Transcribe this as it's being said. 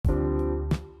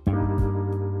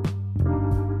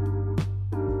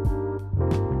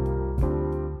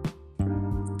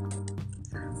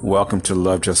Welcome to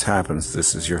Love Just Happens.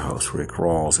 This is your host, Rick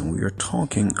Rawls, and we are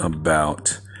talking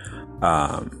about,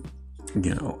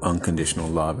 unconditional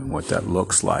love and what that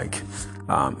looks like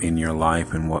in your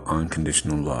life and what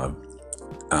unconditional love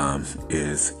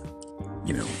is,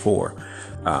 for,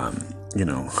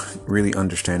 really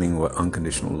understanding what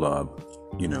unconditional love,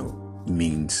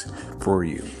 means for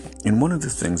you. And one of the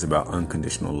things about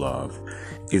unconditional love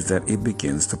is that it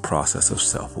begins the process of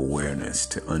self-awareness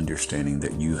to understanding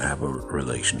that you have a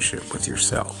relationship with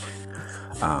yourself.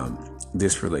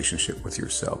 This relationship with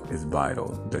yourself is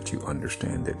vital that you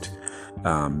understand it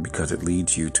because it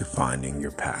leads you to finding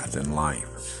your path in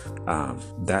life.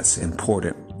 That's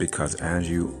important because as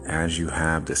you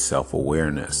have this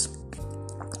self-awareness,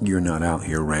 you're not out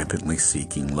here rampantly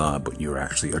seeking love, but you're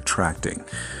actually attracting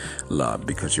love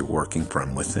because you're working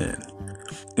from within.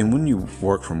 And when you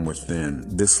work from within,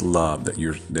 this love that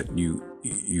you're thinking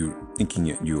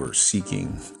that you are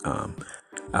seeking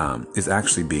is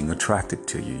actually being attracted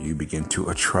to you. You begin to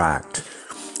attract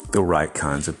the right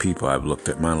kinds of people. I've looked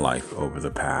at my life over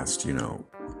the past,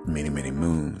 many, many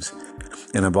moons,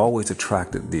 and I've always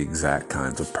attracted the exact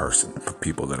kinds of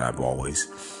people that I've always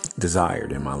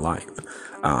desired in my life.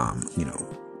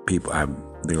 People,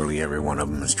 literally every one of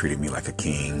them has treated me like a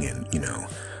king and,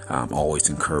 always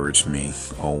encouraged me,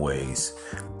 always,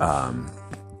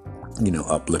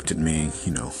 uplifted me,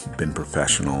 been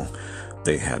professional.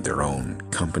 They had their own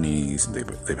companies.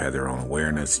 They've had their own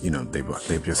awareness.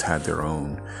 They've just had their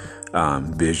own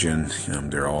vision.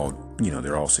 They're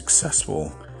all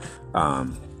successful.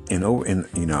 I've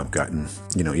gotten,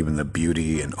 even the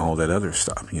beauty and all that other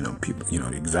stuff, people,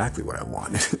 exactly what I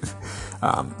wanted,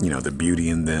 the beauty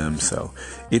in them. So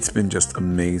it's been just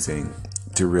amazing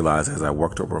to realize as I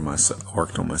worked on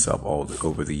myself all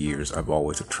over the years, I've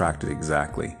always attracted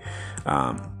exactly,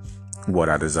 what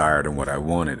I desired and what I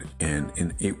wanted. And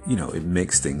it, it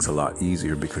makes things a lot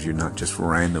easier because you're not just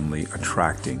randomly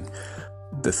attracting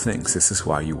the things. This is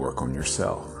why you work on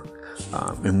yourself.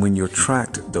 And when you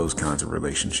attract those kinds of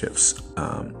relationships,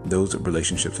 those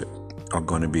relationships that are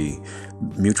going to be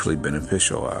mutually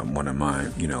beneficial. One of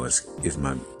mine, is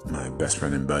my best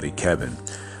friend and buddy, Kevin.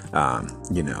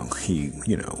 This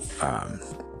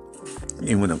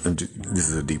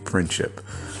is a deep friendship,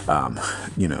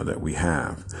 that we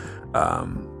have.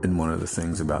 And one of the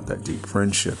things about that deep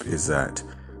friendship is that,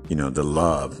 the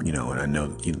love, and I know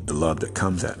the love that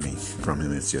comes at me from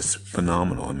him is just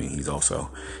phenomenal. I mean,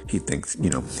 he thinks,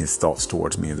 his thoughts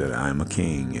towards me that I'm a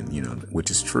king and,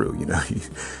 which is true,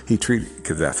 he treated,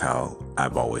 because that's how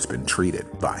I've always been treated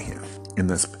by him. And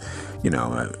that's, I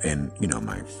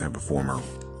have a former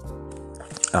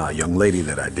young lady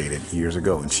that I dated years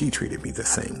ago, and she treated me the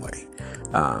same way.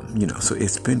 So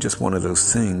it's been just one of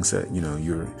those things that,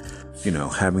 you're,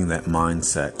 having that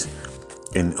mindset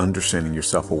and understanding your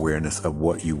self-awareness of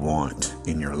what you want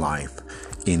in your life,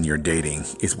 in your dating,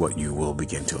 is what you will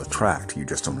begin to attract. You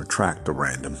just don't attract a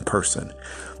random person,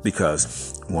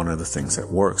 because one of the things that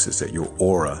works is that your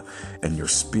aura and your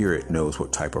spirit knows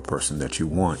what type of person that you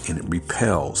want, and it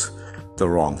repels the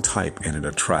wrong type and it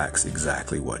attracts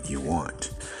exactly what you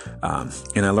want.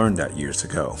 And I learned that years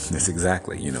ago. It's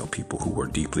exactly, people who were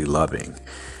deeply loving,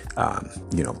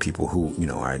 people who,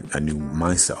 I knew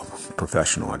myself,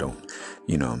 professional. I don't,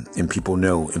 and people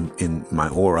know in my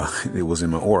aura, it was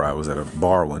in my aura. I was at a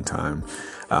bar one time,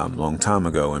 long time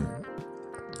ago, and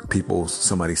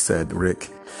somebody said, Rick,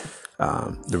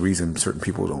 the reason certain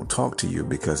people don't talk to you,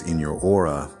 because in your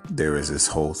aura, there is this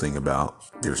whole thing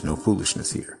about there's no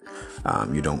foolishness here.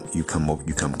 You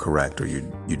come correct, or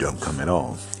you don't come at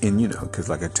all. And, because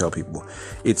like I tell people,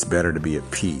 it's better to be at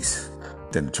peace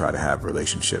than to try to have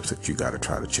relationships that you got to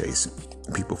try to chase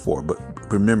people for. But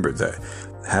remember that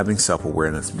having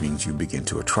self-awareness means you begin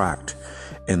to attract.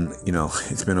 And,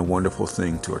 it's been a wonderful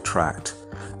thing to attract,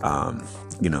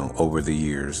 over the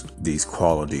years, these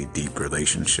quality, deep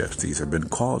relationships. These have been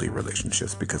quality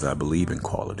relationships because I believe in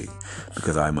quality,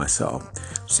 because I myself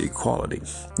see quality,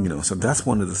 so that's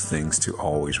one of the things to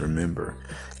always remember,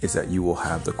 is that you will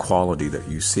have the quality that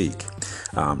you seek,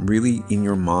 really in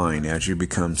your mind as you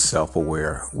become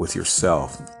self-aware with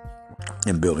yourself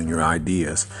and building your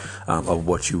ideas of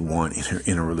what you want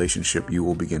in a relationship. You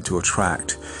will begin to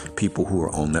attract people who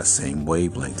are on that same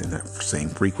wavelength and that same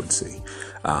frequency.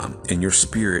 And your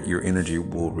spirit, your energy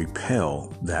will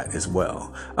repel that as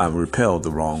well. Repel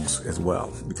the wrongs as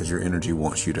well, because your energy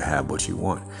wants you to have what you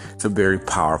want. It's a very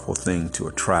powerful thing to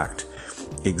attract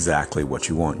exactly what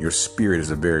you want. Your spirit is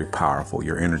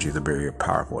your energy is a very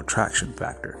powerful attraction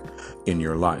factor in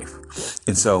your life.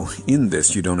 And so in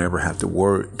this, you don't ever have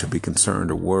to be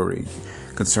concerned or worry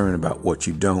concerned about what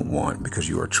you don't want, because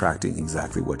you are attracting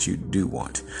exactly what you do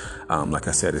want. Like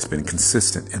I said, it's been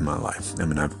consistent in my life. I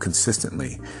mean, I've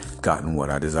consistently gotten what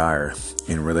I desire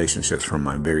in relationships from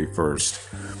my very first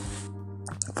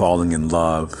falling in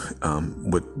love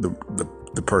with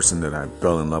the person that I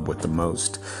fell in love with the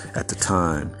most at the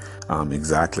time.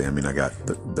 Exactly. I mean, I got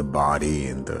the body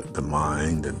and the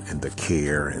mind and the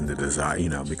care and the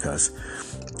desire, because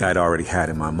I'd already had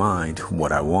in my mind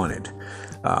what I wanted.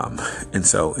 And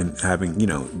so in having,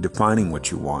 defining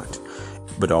what you want,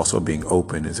 but also being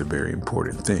open is a very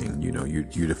important thing.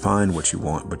 You define what you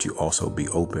want, but you also be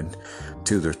open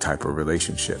to the type of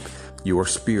relationship. Your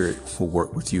spirit will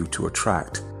work with you to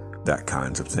attract that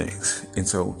kinds of things. And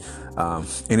so,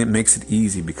 and it makes it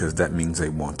easy because that means they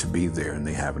want to be there and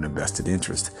they have an invested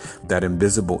interest. That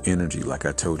invisible energy, like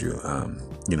I told you,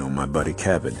 my buddy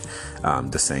Kevin,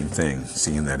 the same thing,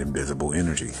 seeing that invisible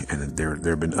energy. And there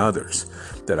have been others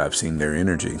that I've seen their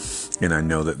energy, and I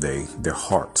know that their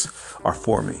hearts are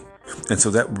for me. And so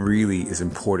that really is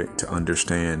important to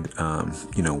understand,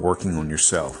 working on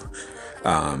yourself.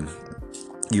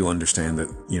 You understand that,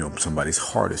 somebody's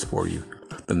heart is for you,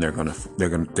 then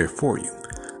they're for you.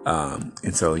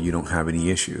 And so you don't have any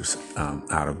issues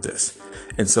out of this.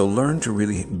 And so learn to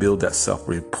really build that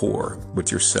self-rapport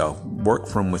with yourself, work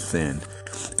from within,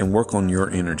 and work on your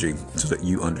energy so that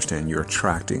you understand you're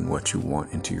attracting what you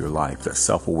want into your life. That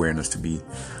self-awareness to be,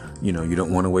 you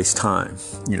don't want to waste time,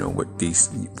 with these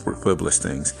frivolous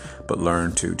things, but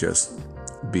learn to just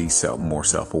be more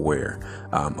self-aware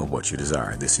of what you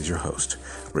desire. This is your host,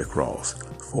 Rick Rawls,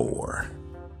 for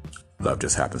Love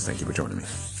Just Happens. Thank you for joining me.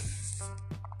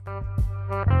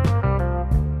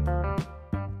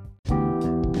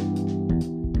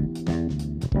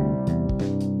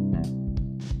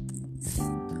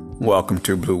 Welcome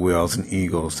to Blue Whales and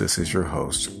Eagles. This is your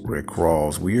host, Rick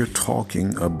Rawls. We are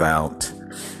talking about,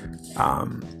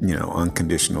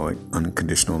 unconditional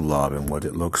love and what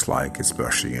it looks like,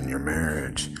 especially in your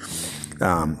marriage.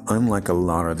 Unlike a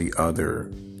lot of the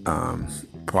other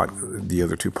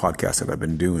two podcasts that I've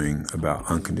been doing about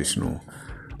unconditional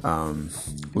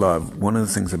love, one of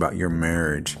the things about your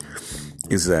marriage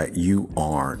is that you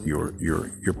are your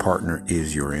partner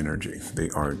is your energy.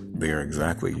 They are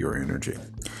exactly your energy.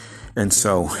 And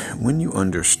so when you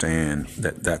understand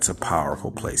that that's a powerful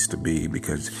place to be,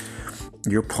 because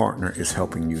your partner is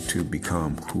helping you to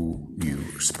become who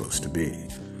you're supposed to be.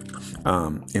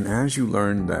 And as you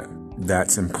learn that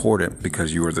that's important,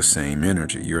 because you are the same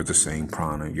energy, you're the same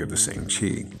prana, you're the same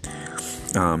chi.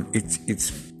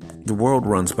 It's the world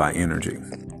runs by energy.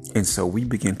 And so we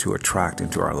begin to attract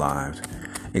into our lives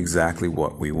exactly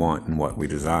what we want and what we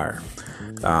desire.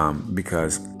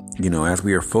 Because, as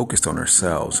we are focused on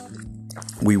ourselves,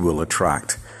 we will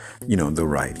attract, the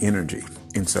right energy.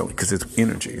 And so, because it's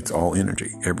energy, it's all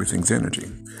energy, everything's energy.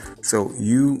 So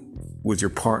you with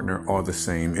your partner are the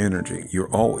same energy. You're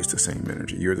always the same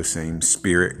energy. You're the same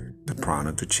spirit, the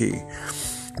prana, the chi.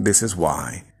 This is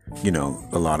why,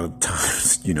 a lot of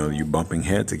times, you're bumping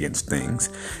heads against things.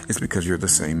 It's because you're the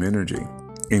same energy.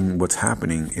 And what's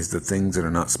happening is the things that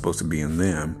are not supposed to be in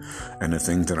them and the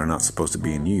things that are not supposed to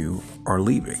be in you are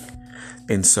leaving.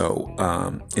 And so,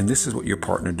 and this is what your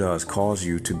partner does, cause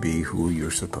you to be who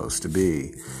you're supposed to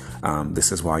be.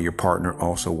 This is why your partner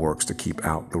also works to keep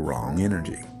out the wrong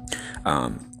energy.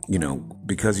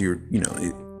 Because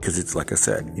because it's like I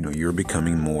said, you're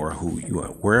becoming more who you are.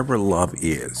 Wherever love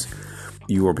is,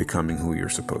 you are becoming who you're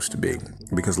supposed to be,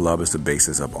 because love is the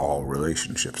basis of all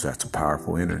relationships. That's a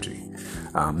powerful energy.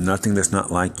 Nothing that's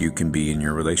not like you can be in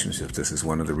your relationships. This is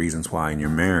one of the reasons why in your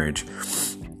marriage,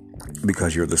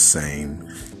 because you're the same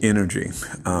energy.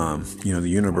 The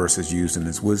universe is used in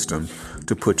its wisdom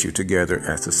to put you together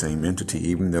as the same entity,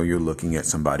 even though you're looking at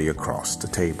somebody across the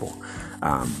table.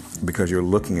 Because you're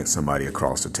looking at somebody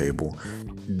across the table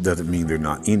doesn't mean they're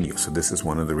not in you. So this is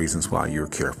one of the reasons why you're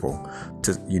careful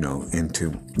to,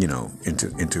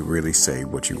 and to really say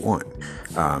what you want.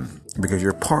 Because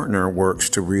your partner works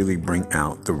to really bring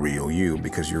out the real you,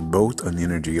 because you're both an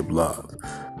energy of love.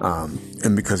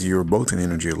 And because you're both an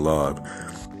energy of love,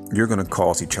 you're going to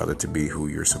cause each other to be who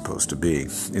you're supposed to be.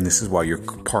 And this is why your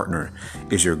partner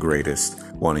is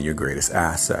one of your greatest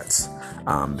assets,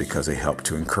 because they help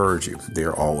to encourage you.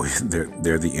 They're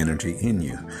the energy in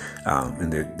you,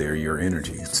 and they're your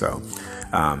energy. So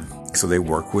they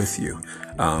work with you.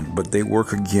 But they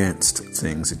work against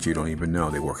things that you don't even know.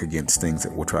 They work against things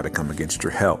that will try to come against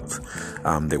your health.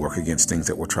 They work against things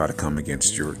that will try to come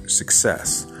against your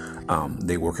success.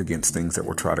 They work against things that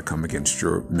will try to come against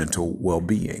your mental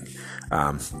well-being.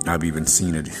 I've even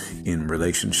seen it in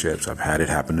relationships. I've had it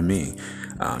happen to me.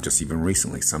 Just even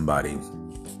recently, somebody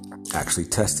actually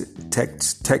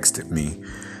texted me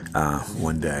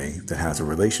one day that has a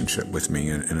relationship with me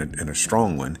and a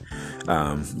strong one.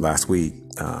 Last week,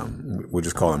 we'll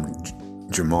just call him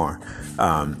Jamar.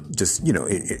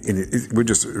 We're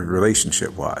just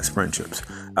relationship wise, friendships.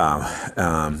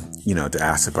 To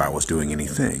ask if I was doing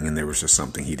anything, and there was just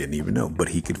something he didn't even know, but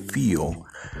he could feel,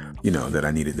 that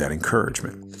I needed that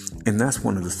encouragement. And that's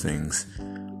one of the things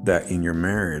that in your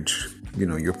marriage,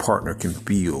 your partner can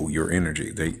feel your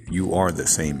energy. You are the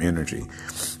same energy,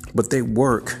 but they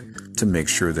work to make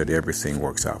sure that everything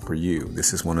works out for you.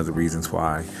 This is one of the reasons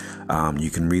why you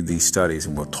can read these studies,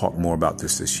 and we'll talk more about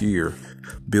this year.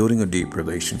 Building a deep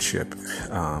relationship,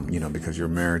 because your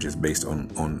marriage is based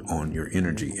on your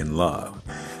energy and love.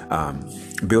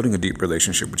 Building a deep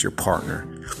relationship with your partner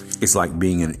is like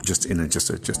being in a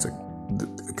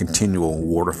continual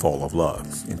waterfall of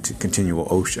love, into continual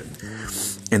ocean.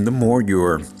 And the more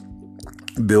you're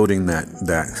building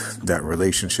that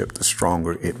relationship, the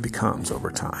stronger it becomes over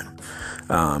time.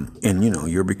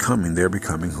 They're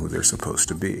becoming who they're supposed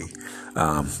to be.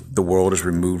 The world is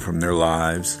removed from their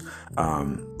lives.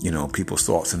 People's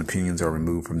thoughts and opinions are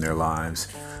removed from their lives.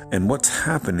 And what's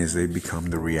happened is they become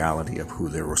the reality of who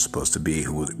they were supposed to be.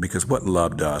 Because what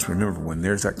love does, remember, when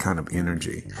there's that kind of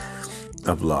energy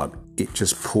of love, it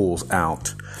just pulls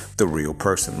out the real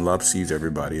person. Love sees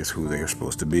everybody as who they are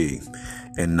supposed to be,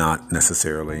 and not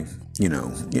necessarily,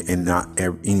 and not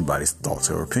anybody's thoughts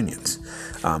or opinions.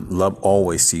 Love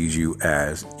always sees you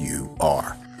as you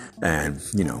are. And,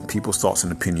 people's thoughts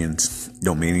and opinions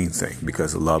don't mean anything,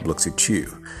 because love looks at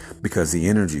you, because the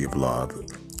energy of love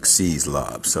sees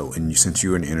love. So, since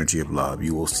you're an energy of love,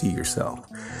 you will see yourself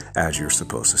as you're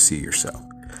supposed to see yourself.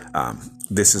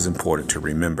 This is important to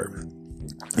remember.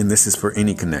 And this is for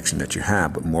any connection that you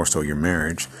have, but more so your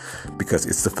marriage, because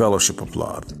it's the fellowship of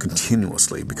love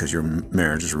continuously, because your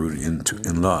marriage is rooted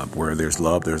in love. Where there's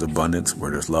love, there's abundance. Where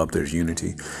there's love, there's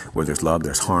unity. Where there's love,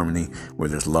 there's harmony. Where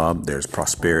there's love, there's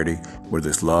prosperity. Where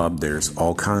there's love, there's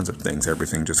all kinds of things.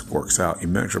 Everything just works out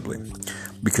immeasurably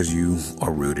because you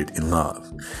are rooted in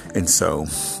love. And so,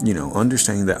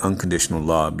 understanding that unconditional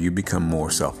love, you become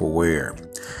more self-aware.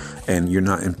 And you're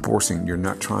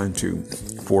not trying to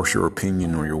force your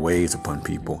opinion or your ways upon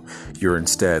people. You're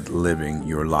instead living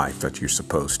your life that you're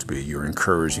supposed to be. You're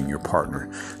encouraging your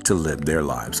partner to live their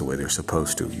lives the way they're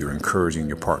supposed to. You're encouraging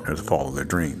your partner to follow their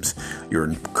dreams. You're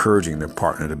encouraging their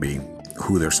partner to be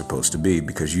who they're supposed to be,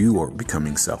 because you are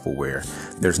becoming self-aware.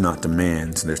 There's not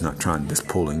demands. There's not trying to just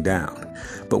pulling down.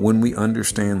 But when we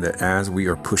understand that as we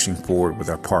are pushing forward with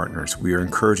our partners, we are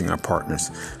encouraging our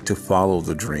partners to follow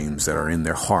the dreams that are in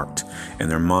their heart and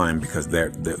their mind, because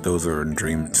those are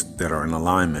dreams that are in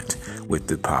alignment with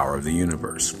the power of the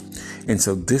universe. And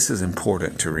so this is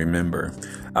important to remember,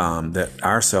 that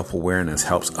our self-awareness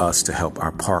helps us to help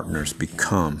our partners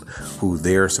become who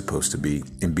they're supposed to be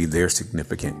and be their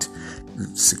significant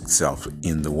self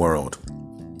in the world.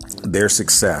 Their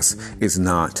success is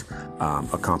not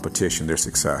a competition. Their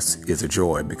success is a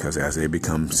joy, because as they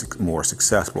become more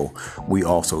successful, we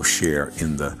also share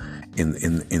in the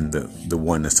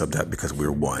oneness of that, because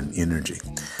we're one energy,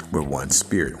 we're one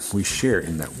spirit. We share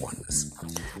in that oneness,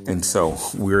 and so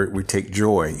we take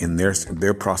joy in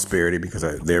their prosperity, because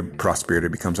their prosperity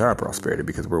becomes our prosperity,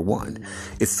 because we're one.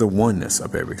 It's the oneness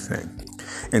of everything.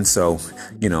 And so,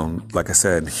 like I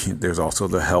said, there's also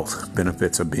the health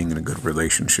benefits of being in a good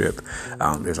relationship.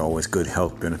 There's always good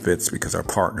health benefits, because our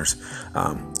partners,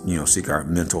 seek our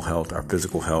mental health, our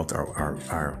physical health,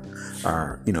 our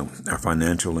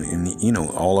financial, and,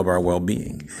 all of our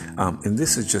well-being. And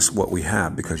this is just what we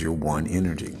have, because you're one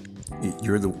energy.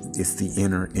 It's the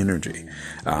inner energy.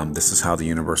 This is how the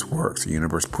universe works. The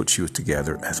universe puts you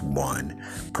together as one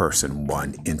person,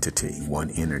 one entity,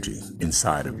 one energy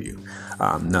inside of you.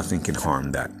 Nothing can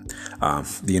harm that.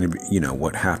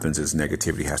 What happens is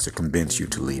negativity has to convince you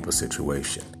to leave a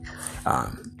situation.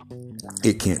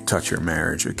 It can't touch your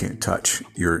marriage. It can't touch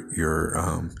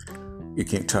you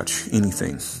can't touch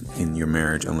anything in your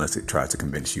marriage unless it tries to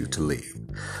convince you to leave.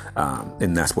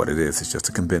 And that's what it is. It's just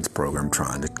a convince program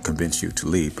trying to convince you to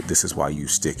leave. But this is why you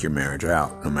stick your marriage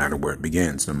out, no matter where it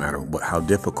begins, no matter how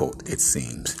difficult it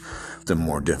seems. The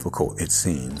more difficult it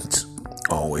seems,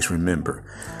 always remember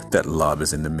that love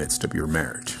is in the midst of your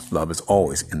marriage. Love is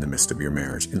always in the midst of your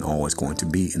marriage, and always going to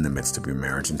be in the midst of your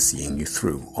marriage and seeing you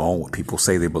through. All what people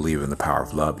say, they believe in the power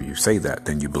of love. If you say that,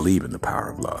 then you believe in the power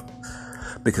of love,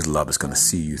 because love is going to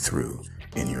see you through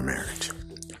in your marriage.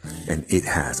 And it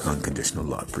has unconditional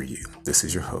love for you. This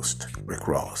is your host, Rick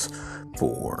Ross,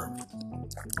 for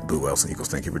Blue Whales and Eagles.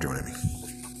 Thank you for joining me.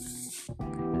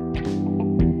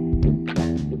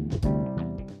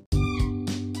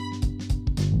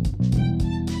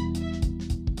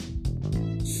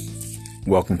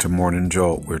 Welcome to Morning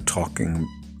Jolt. We're talking,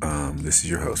 this is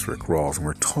your host, Rick Rawls, and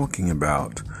we're talking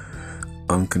about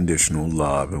unconditional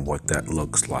love and what that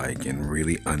looks like, and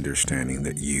really understanding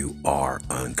that you are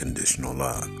unconditional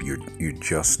love. You're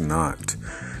just not,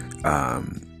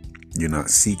 you're not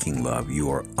seeking love. You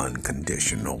are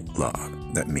unconditional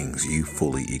love. That means you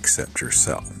fully accept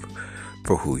yourself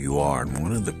for who you are. And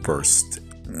one of the first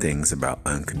things about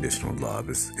unconditional love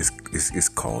is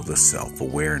called the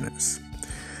self-awareness.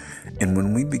 And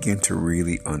when we begin to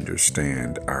really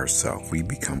understand ourselves, we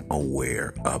become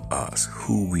aware of us,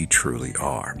 who we truly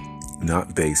are,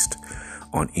 not based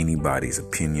on anybody's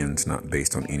opinions, not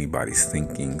based on anybody's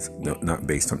thinkings, not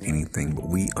based on anything, but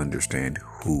we understand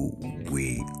who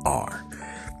we are.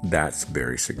 That's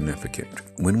very significant.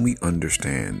 When we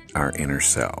understand our inner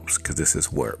selves, because this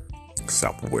is what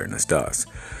self-awareness does,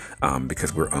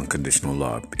 because we're unconditional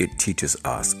love, it teaches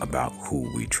us about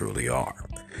who we truly are.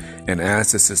 And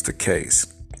as this is the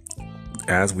case,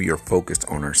 as we are focused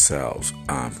on ourselves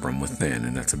from within,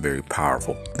 and that's a very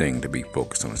powerful thing to be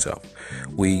focused on ourselves,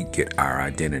 we get our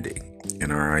identity.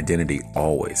 And our identity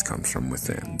always comes from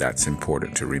within. That's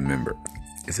important to remember,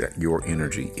 is that your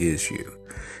energy is you.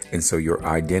 And so your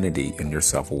identity and your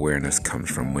self-awareness comes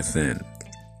from within.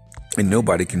 And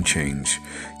nobody can change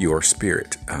your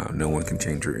spirit. No one can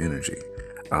change your energy.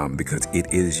 Because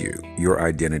it is you. Your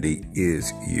identity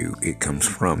is you. It comes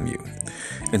from you.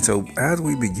 And so as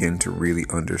we begin to really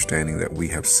understanding that we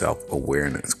have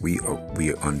self-awareness, we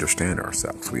understand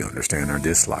ourselves. We understand our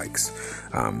dislikes.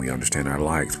 We understand our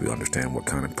likes. We understand what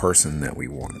kind of person that we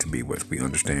want to be with. We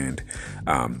understand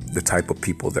the type of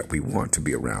people that we want to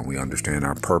be around. We understand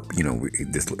our purpose.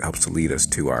 This helps to lead us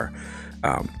to our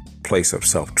place of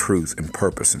self-truth and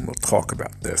purpose. And we'll talk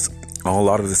about this. A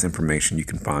lot of this information you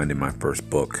can find in my first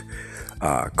book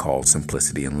called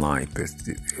Simplicity in Life.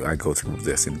 I go through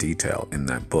this in detail in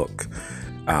that book.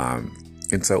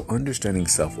 And so understanding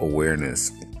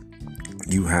self-awareness,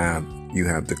 you have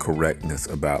the correctness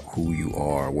about who you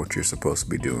are, what you're supposed to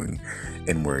be doing,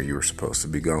 and where you're supposed to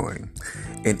be going.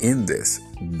 And in this,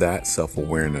 that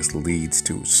self-awareness leads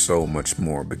to so much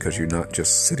more, because you're not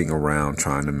just sitting around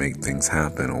trying to make things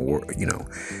happen, or,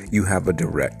 you have a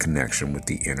direct connection with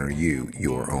the inner you,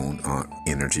 your own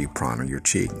energy, prana, your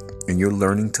chi. And you're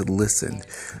learning to listen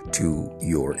to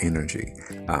your energy.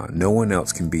 No one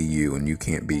else can be you, and you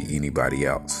can't be anybody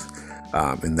else.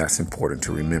 And that's important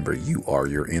to remember. You are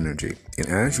your energy. And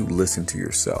as you listen to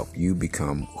yourself, you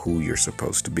become who you're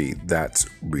supposed to be. That's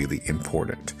really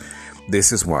important.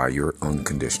 This is why you're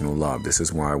unconditional love. This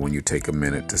is why when you take a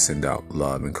minute to send out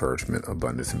love, encouragement,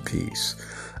 abundance, and peace,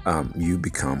 you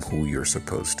become who you're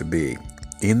supposed to be.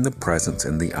 In the presence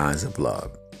and the eyes of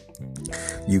love,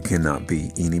 you cannot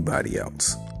be anybody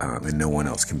else. And no one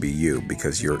else can be you,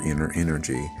 because your inner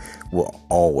energy will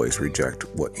always reject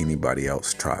what anybody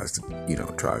else tries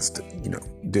to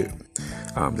do.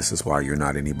 This is why you're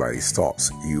not anybody's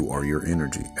thoughts. You are your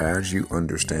energy. As you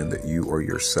understand that you are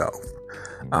yourself,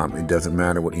 it doesn't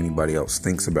matter what anybody else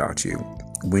thinks about you.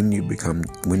 When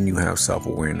you have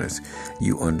self-awareness,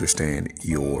 you understand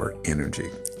your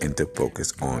energy and to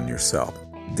focus on yourself.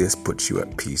 This puts you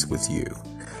at peace with you.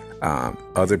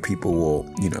 Other people will,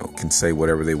 can say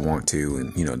whatever they want to,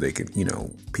 and, they can,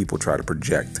 people try to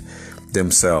project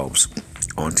themselves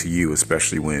onto you,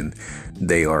 especially when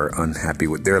they are unhappy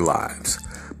with their lives.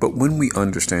 But when we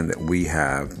understand that we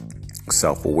have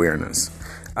self-awareness,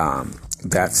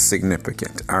 that's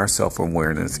significant. Our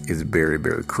self-awareness is very,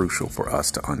 very crucial for us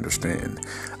to understand.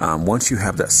 Once you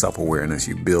have that self-awareness,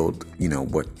 you build,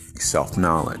 what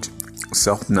self-knowledge.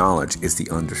 Self-knowledge is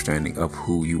the understanding of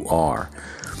who you are.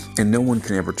 And no one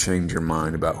can ever change your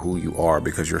mind about who you are,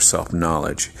 because your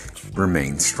self-knowledge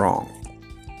remains strong.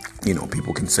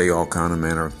 People can say all kind of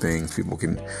manner of things. People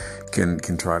can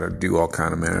try to do all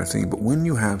kind of manner of things. But when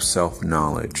you have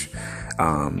self-knowledge,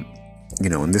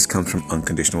 and this comes from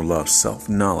unconditional love,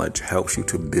 self-knowledge helps you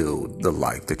to build the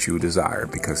life that you desire,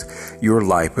 because your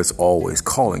life is always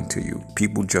calling to you.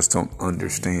 People just don't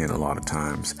understand a lot of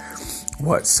times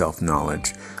what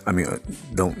self-knowledge,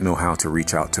 don't know how to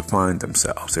reach out to find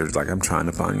themselves. They're like, I'm trying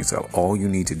to find yourself. All you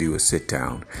need to do is sit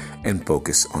down and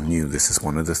focus on you. This is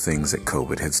one of the things that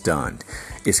COVID has done.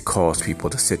 It's caused people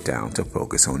to sit down to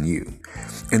focus on you.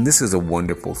 And this is a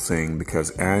wonderful thing,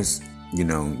 because as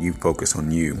you focus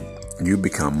on you, you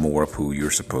become more of who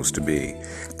you're supposed to be.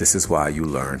 This is why you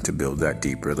learn to build that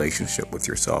deep relationship with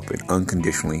yourself and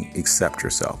unconditionally accept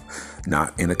yourself,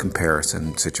 not in a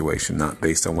comparison situation, not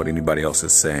based on what anybody else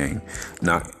is saying,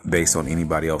 not based on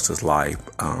anybody else's life,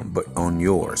 but on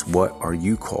yours. What are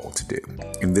you called to do?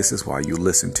 And this is why you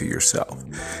listen to yourself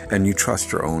and you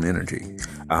trust your own energy.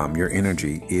 Your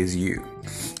energy is you.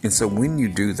 And so when you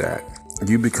do that,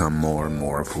 you become more and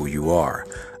more of who you are.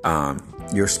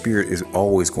 Your spirit is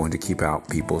always going to keep out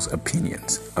people's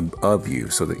opinions of you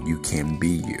so that you can be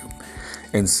you.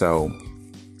 And so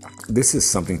this is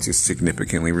something to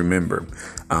significantly remember.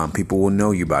 People will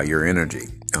know you by your energy.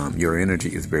 Your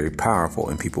energy is very powerful,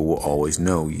 and people will always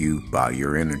know you by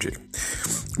your energy.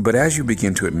 But as you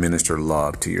begin to administer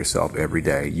love to yourself every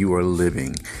day, you are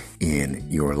living in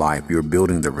your life. You're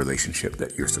building the relationship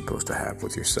that you're supposed to have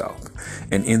with yourself.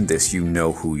 And in this, you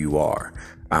know who you are.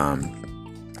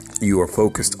 You are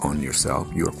focused on yourself.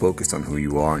 You are focused on who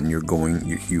you are, and you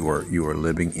are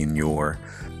living in your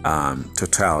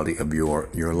totality of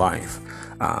your life.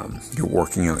 You're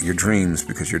working out your dreams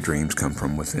because your dreams come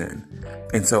from within.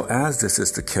 And so as this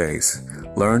is the case,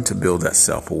 learn to build that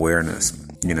self-awareness,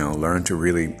 learn to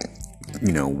really,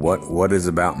 what is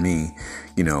about me,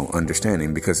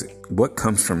 understanding, because what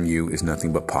comes from you is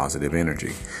nothing but positive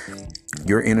energy.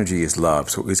 Your energy is love,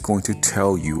 so it's going to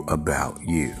tell you about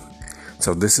you.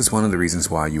 So this is one of the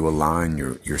reasons why you align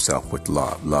yourself with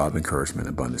love, encouragement,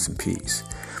 abundance, and peace.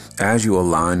 As you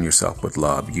align yourself with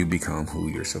love, you become who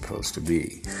you're supposed to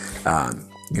be. A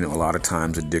lot of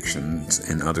times addictions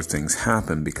and other things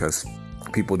happen because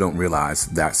people don't realize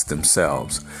that's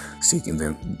themselves seeking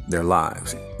their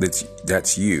lives.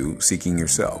 That's you seeking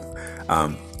yourself.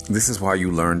 This is why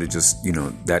you learn to just,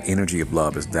 that energy of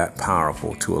love is that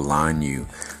powerful to align you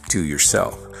to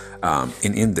yourself.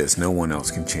 And in this, no one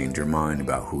else can change your mind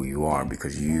about who you are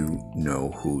because you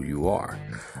know who you are.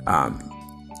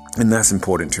 And that's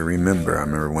important to remember. I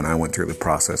remember when I went through the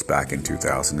process back in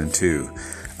 2002,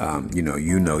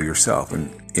 you know yourself.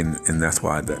 And that's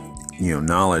why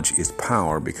knowledge is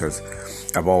power, because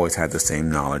I've always had the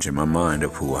same knowledge in my mind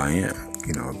of who I am.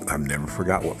 I've never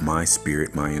forgot what my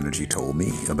spirit, my energy told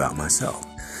me about myself.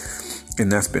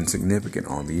 And that's been significant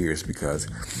all the years because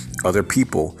other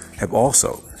people have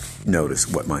also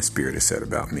noticed what my spirit has said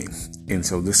about me. And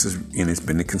so it's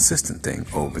been a consistent thing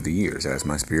over the years. As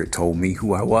my spirit told me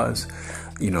who I was,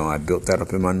 I built that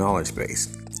up in my knowledge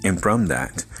base. And from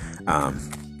that,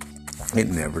 it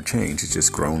never changed. It's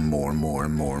just grown more and more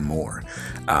and more and more.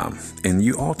 And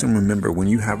you often remember when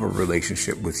you have a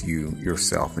relationship with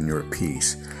yourself, and you're at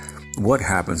peace, what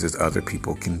happens is other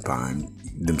people can find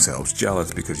themselves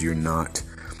jealous because you're not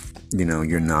in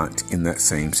that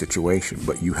same situation,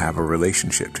 but you have a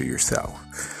relationship to yourself.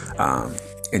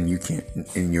 And you can't,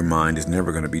 and your mind is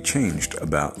never going to be changed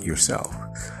about yourself.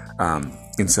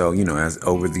 And so, as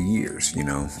over the years,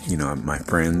 my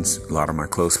friends, a lot of my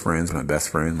close friends, my best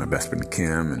friend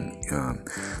Kim, and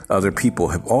other people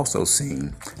have also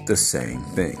seen the same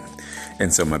thing.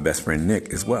 And so my best friend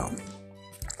Nick as well.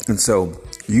 And so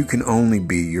you can only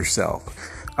be yourself.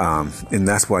 And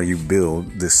that's why you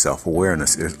build this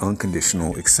self-awareness. There's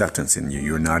unconditional acceptance in you.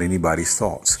 You're not anybody's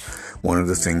thoughts. One of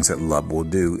the things that love will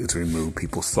do is remove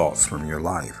people's thoughts from your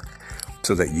life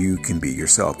so that you can be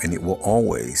yourself. And it will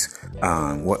always,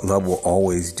 what love will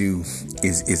always do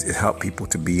is it help people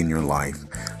to be in your life,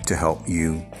 to help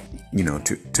you,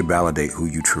 to validate who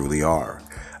you truly are.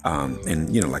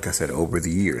 And like I said, over the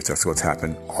years, that's what's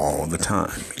happened all the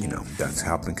time. That's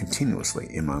happened continuously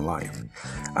in my life.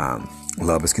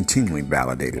 Love has continually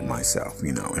validated myself,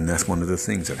 and that's one of the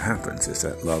things that happens is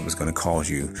that love is going to cause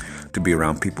you to be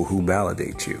around people who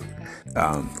validate you,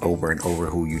 over and over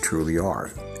who you truly are.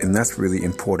 And that's really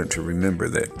important to remember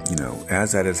that,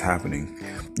 as that is happening,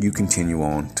 you continue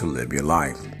on to live your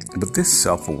life. But this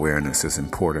self-awareness is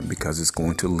important because it's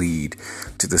going to lead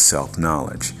to the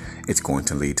self-knowledge. It's going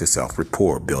to lead to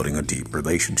self-rapport, building a deep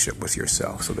relationship with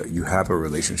yourself so that you have a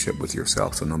relationship with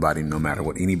yourself. So no matter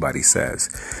what anybody says,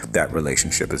 that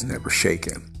relationship is never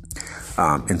shaken.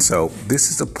 And so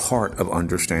this is a part of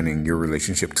understanding your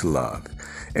relationship to love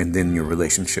and then your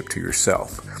relationship to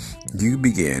yourself. You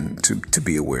begin to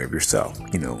be aware of yourself,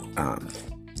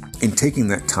 and taking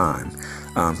that time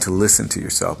to listen to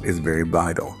yourself is very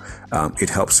vital. It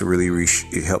helps to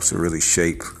really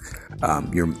shape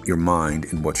your mind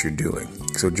and what you're doing.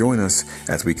 So join us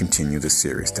as we continue this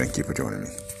series. Thank you for joining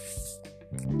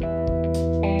me.